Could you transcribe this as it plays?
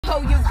Oh,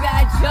 you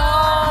got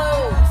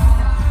jokes.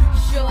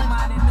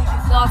 Short-minded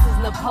niggas lost is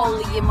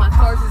Napoleon. My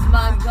cars is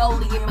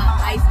Mongolian.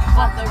 My ice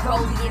off the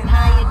Rollian.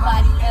 I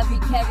embody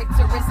every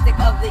characteristic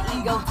of the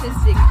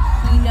egotistic.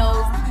 He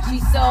knows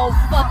she's so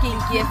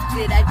fucking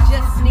gifted. I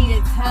just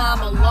needed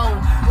time alone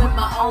with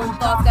my own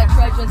thoughts. Got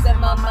treasures in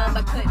my mind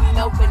but couldn't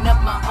open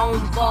up my own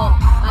vault.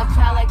 My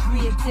childlike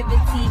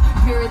creativity,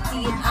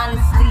 purity, and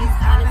honesty is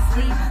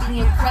honestly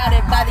being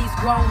crowded by these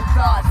grown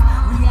thoughts.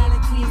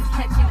 Reality is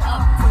catching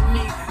up to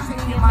me.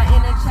 Sitting in my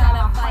inner child,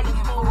 I'm fighting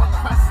for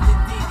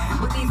custody.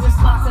 With these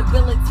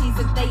responsibilities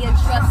that they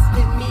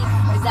entrusted me,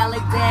 as I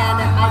look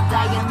down at my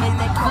diamond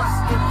that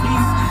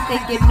custodies,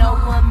 thinking no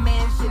one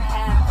man should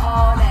have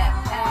all that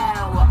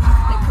power.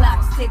 The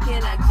clock's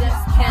ticking, I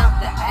just count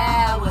the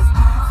hours.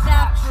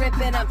 Stop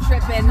tripping, I'm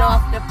tripping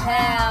off the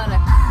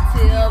powder.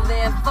 Till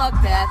then, fuck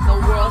that, the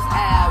world's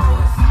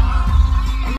ours.